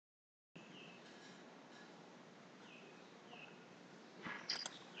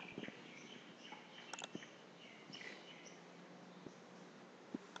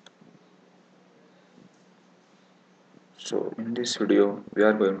So in this video we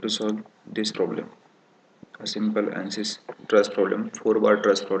are going to solve this problem, a simple ANSYS truss problem, 4-bar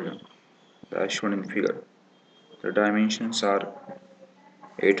truss problem as shown in figure. The dimensions are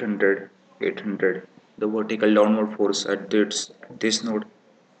 800, 800, the vertical downward force at this node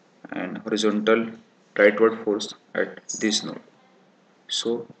and horizontal rightward force at this node.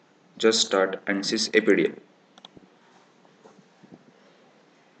 So just start ANSYS APDL.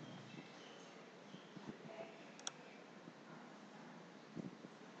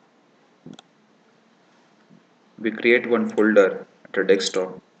 We create one folder at a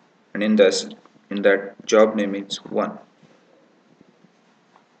desktop and in that job name is 1.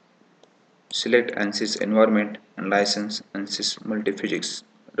 Select ANSYS environment and license ANSYS multiphysics.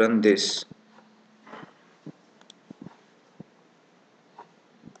 Run this.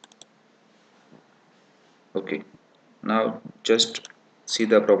 Okay, now just see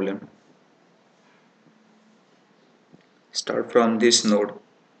the problem. Start from this node,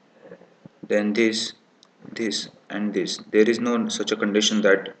 then this and this. There is no such a condition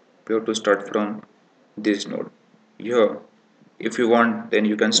that we have to start from this node. Here, if you want, then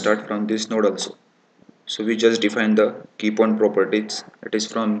you can start from this node also. So we just define the key point properties. It is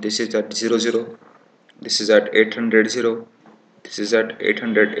from this is at 0 0, this is at 800 0, this is at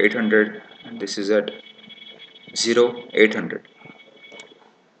 800 800, and this is at 0 800.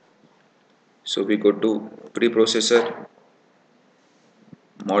 So we go to preprocessor,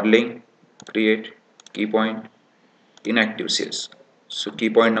 modeling, create key point, inactive cells. So key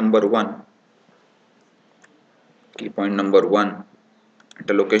point number 1 at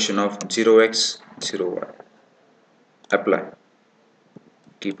the location of 0x 0y, apply.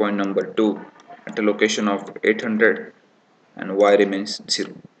 Key point number 2 at the location of 800 and y remains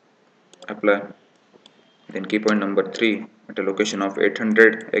 0, apply. Then key point number 3 at a location of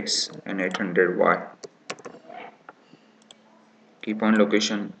 800x and 800y. Key point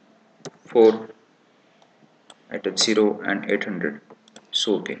location 4 at a 0 and 800.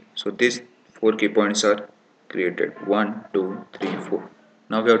 So okay, so these 4 key points are created, 1 2 3 4.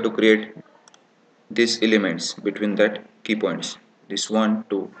 Now we have to create these elements between that key points, this 1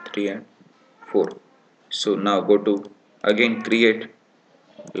 2 3 and 4. So now go to again create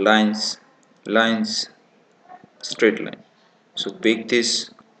lines, straight line. So pick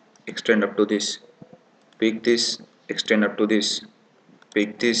this, extend up to this, pick this, extend up to this,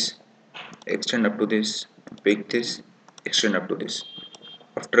 pick this, extend up to this, pick this, extend up to this.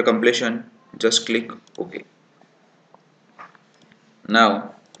 After completion, just click OK.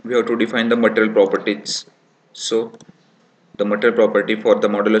 Now we have to define the material properties. So the material property for the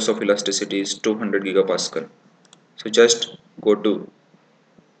modulus of elasticity is 200 gigapascal. So just go to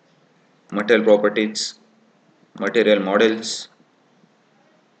material properties, material models,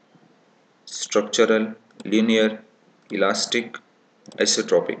 structural, linear, elastic,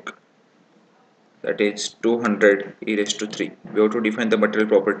 isotropic, that is 200 e raised to 3. We have to define the material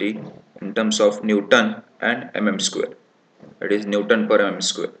property in terms of Newton and mm square, that is Newton per mm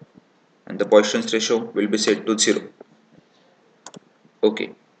square, and the Poisson's ratio will be set to 0.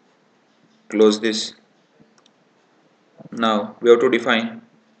 Okay, close this. Now we have to define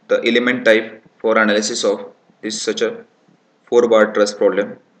the element type for analysis of this such a 4-bar truss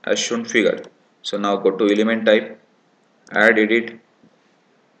problem as shown figure. So now go to element type, add edit,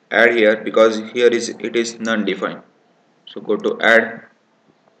 add here because here it is none defined. So go to add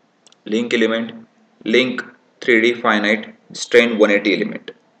link element, link 3D finite strain 180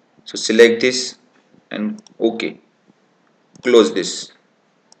 element. So select this and OK, close this.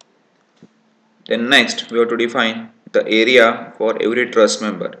 Then next we have to define the area for every truss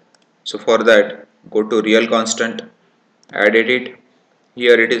member. So for that go to real constant, add edit,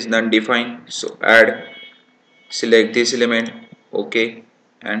 here it is none defined, so add, select this element, OK,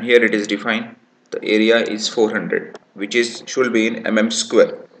 and here it is defined, the area is 400 which is should be in mm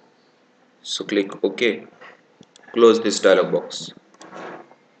square. So click OK, close this dialog box.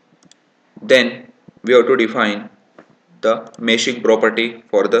 Then we have to define the meshing property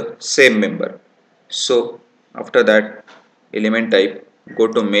for the same member. So after that element type, go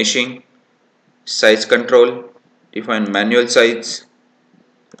to meshing, size control, define manual size,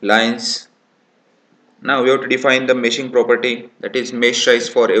 lines. Now we have to define the meshing property, that is mesh size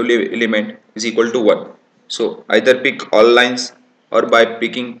for every element is equal to 1. So either pick all lines or by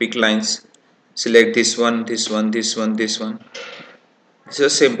picking pick lines, select this one, this one, this one, this one. It's the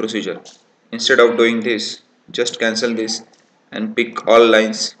same procedure. Instead of doing this, just cancel this and pick all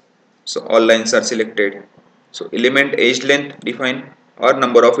lines. So all lines are selected. So element edge length define or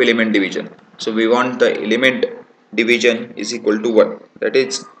number of element division. So we want the element division is equal to 1. That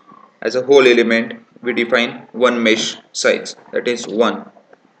is, as a whole element we define one mesh size, that is 1.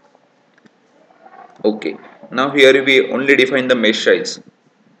 Okay, now here we only define the mesh size.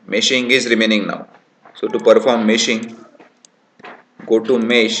 Meshing is remaining now. So to perform meshing, go to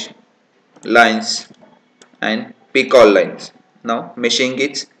mesh, lines, and pick all lines. Now meshing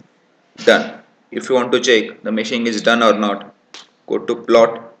is done. If you want to check the meshing is done or not, go to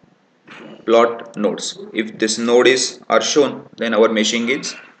plot nodes. If this node is are shown, then our meshing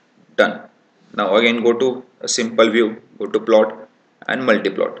is done. Now again go to a simple view, go to plot and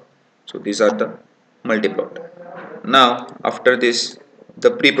multiplot. So these are the multiplot. Now after this,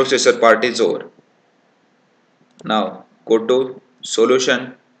 the preprocessor part is over. Now go to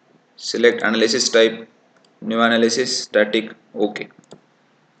solution, select analysis type, new analysis, static, okay.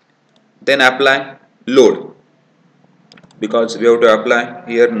 Then apply load, because we have to apply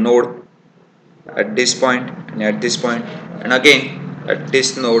here node at this point and at this point, and again at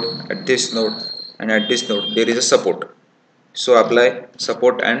this node, at this node, and at this node there is a support. So apply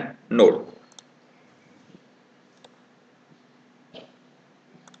support and node.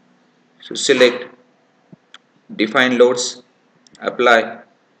 So select define loads, apply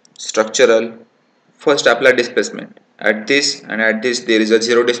structural. First apply displacement. At this and at this there is a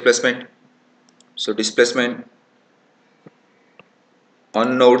 0 displacement. So displacement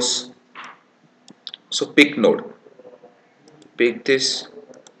on nodes. So pick node, pick this,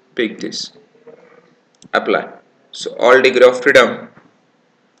 apply. So all degree of freedom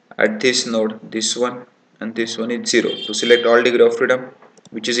at this node, this one and this one is 0. So select all degree of freedom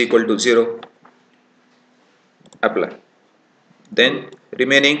which is equal to 0, apply. Then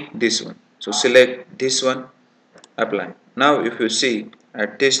remaining this one, so select this one, apply. Now if you see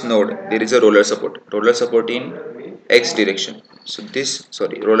at this node there is a roller support in x direction. So this,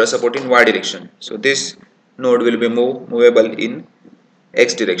 sorry, roller support in y direction. So this node will be movable in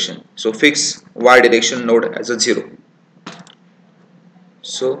x direction. So fix y direction node as a 0.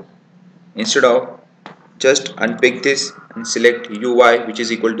 So instead of just unpick this and select uy which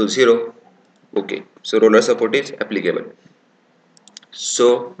is equal to 0, okay. So roller support is applicable.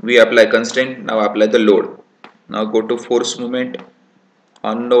 So we apply constraint, now apply the load. Now go to force movement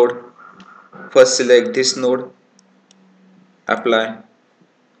on node. First select this node, apply.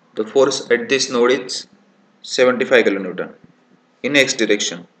 The force at this node is 75 kilonewton in x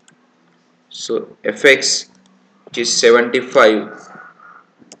direction. So fx, which is 75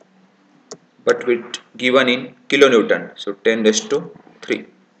 but with given in kilonewton, so 10⁻3,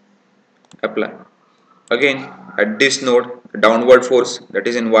 apply. Again at this node downward force, that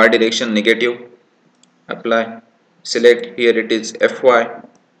is in y direction, negative, apply. Select, here it is Fy,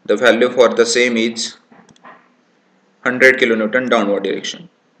 the value for the same is 100 kilonewton downward direction,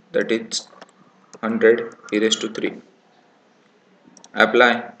 that is 100 e⁻3,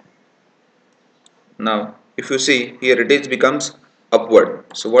 apply. Now if you see here it is becomes upward.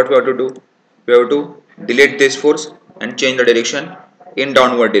 So what we have to do, we have to delete this force and change the direction in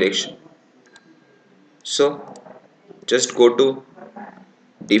downward direction. So just go to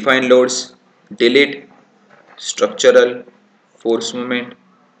define loads, delete structural force movement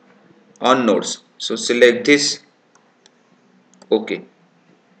on nodes. So select this, okay.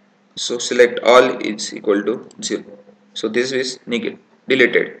 So select all is equal to 0. So this is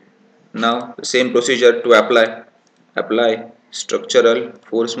deleted. Now the same procedure to apply structural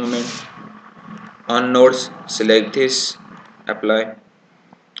force movement on nodes. Select this, apply.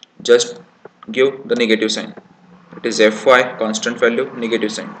 Just give the negative sign. It is Fy, constant value,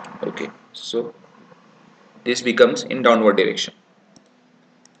 negative sign. Okay. So this becomes in downward direction.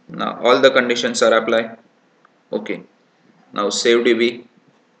 Now all the conditions are applied. Okay. Now save db,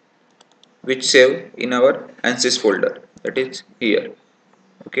 which save in our ANSYS folder, that is here.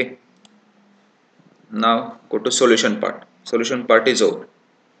 Okay. Now go to solution part. Solution part is over.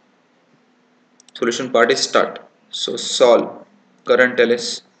 Solution part is start. So solve current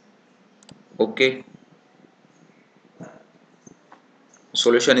ls. Okay.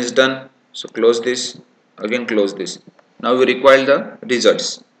 Solution is done. So close this. Again close this. Now we require the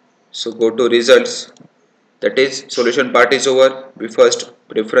results. So go to results. That is solution part is over. We first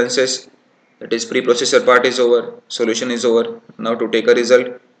preferences. That is preprocessor part is over. Solution is over. Now to take a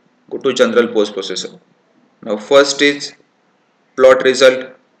result, go to general post processor. Now first is plot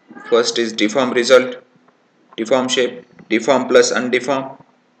result. First is deform result. Deform shape. Deform plus undeform.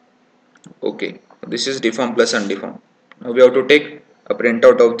 Okay. This is deform plus undeform. Now we have to take a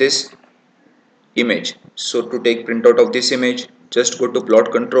printout of this image. So to take printout of this image, just go to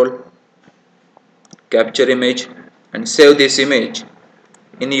plot control, capture image, and save this image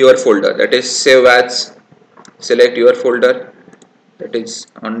in your folder, that is save as. Select your folder, that is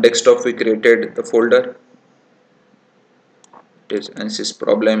on desktop we created the folder. It is ANSYS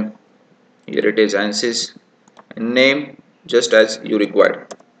problem. Here it is ANSYS, and name just as you require,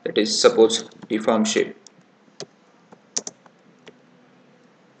 that is suppose deform shape.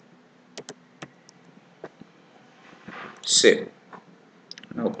 Save.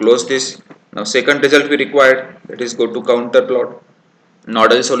 Now close this. Now second result we required, that is go to counter plot,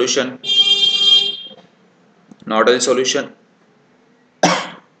 nodal solution, nodal solution,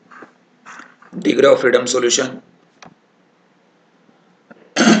 degree of freedom solution,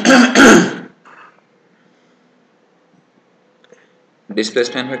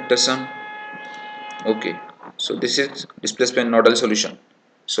 displacement vector sum. Okay, so this is displacement nodal solution.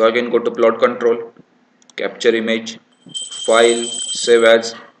 So again go to plot control, capture image, file, save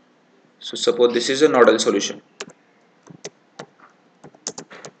as. So suppose this is a nodal solution.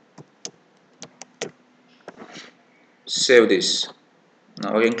 Save this.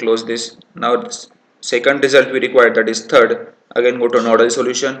 Now again close this. Now second result we require, that is third. Again go to nodal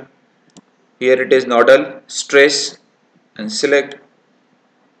solution. Here it is nodal stress and select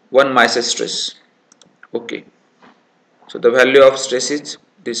 1 meso stress. Okay. So the value of stress is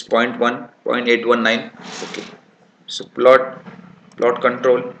this 0.1, 0.819. Okay. So plot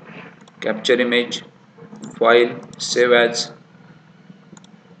control, capture image, file, save as,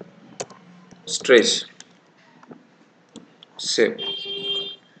 stress, save.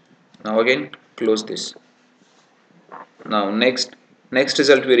 Now again close this. Now next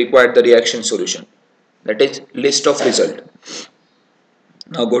result we require the reaction solution, that is list of result.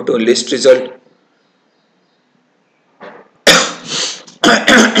 Now go to list result.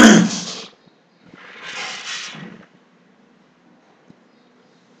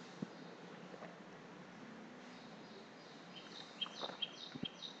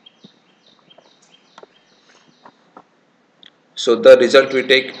 So the result we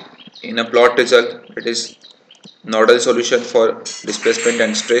take in a plot result, that is nodal solution for displacement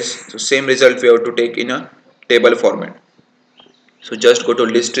and stress. So same result we have to take in a table format. So just go to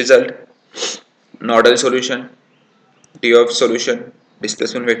list result, nodal solution, D of solution,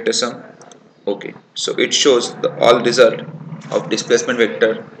 displacement vector sum. Okay, so it shows the all result of displacement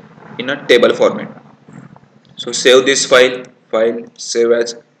vector in a table format. So save this file, save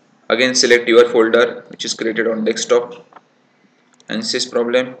as. Again select your folder which is created on desktop, ANSYS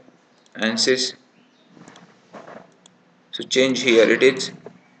problem, ANSYS. So change here, it is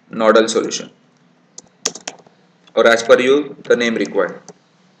nodal solution, or as per you the name required.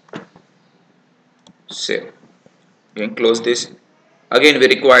 Save. Again close this. Again we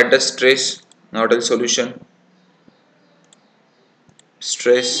require the stress nodal solution,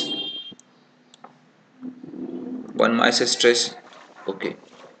 stress 1 meso stress. Okay.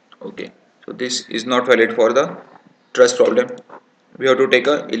 So this is not valid for the truss problem. We have to take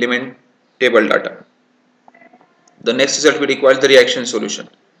a element table data. The next result we require the reaction solution.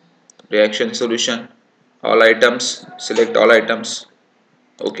 Reaction solution, all items, select all items.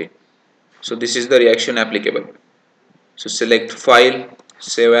 Okay. So this is the reaction applicable. So select file,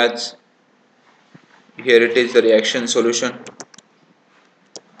 save as. Here it is the reaction solution.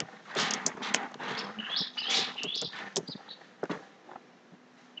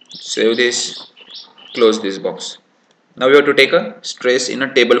 Save this, close this box. Now we have to take a stress in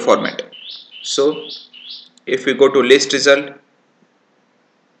a table format. So if we go to list result,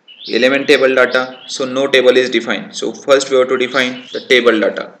 element table data, so no table is defined. So first we have to define the table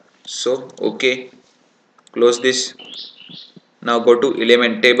data. So okay, close this. Now go to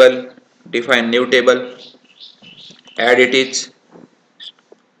element table, define new table, add it is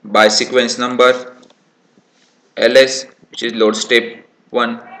by sequence number, ls, which is load step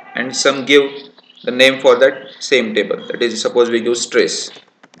 1, and some give the name for that same table, that is suppose we give stress.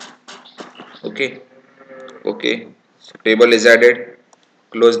 Okay, so table is added,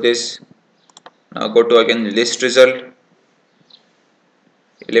 close this. Now go to again list result,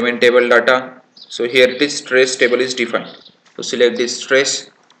 element table data. So here it is stress table is defined, so select this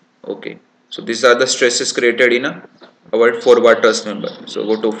stress. Okay, so these are the stresses created in our 4-bar truss member. So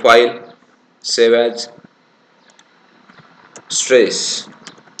go to file, save as, stress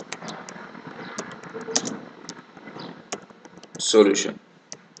solution,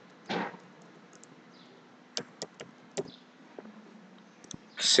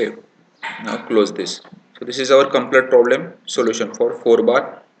 save. Now close this. So this is our complete problem solution for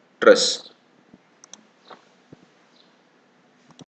 4-bar truss.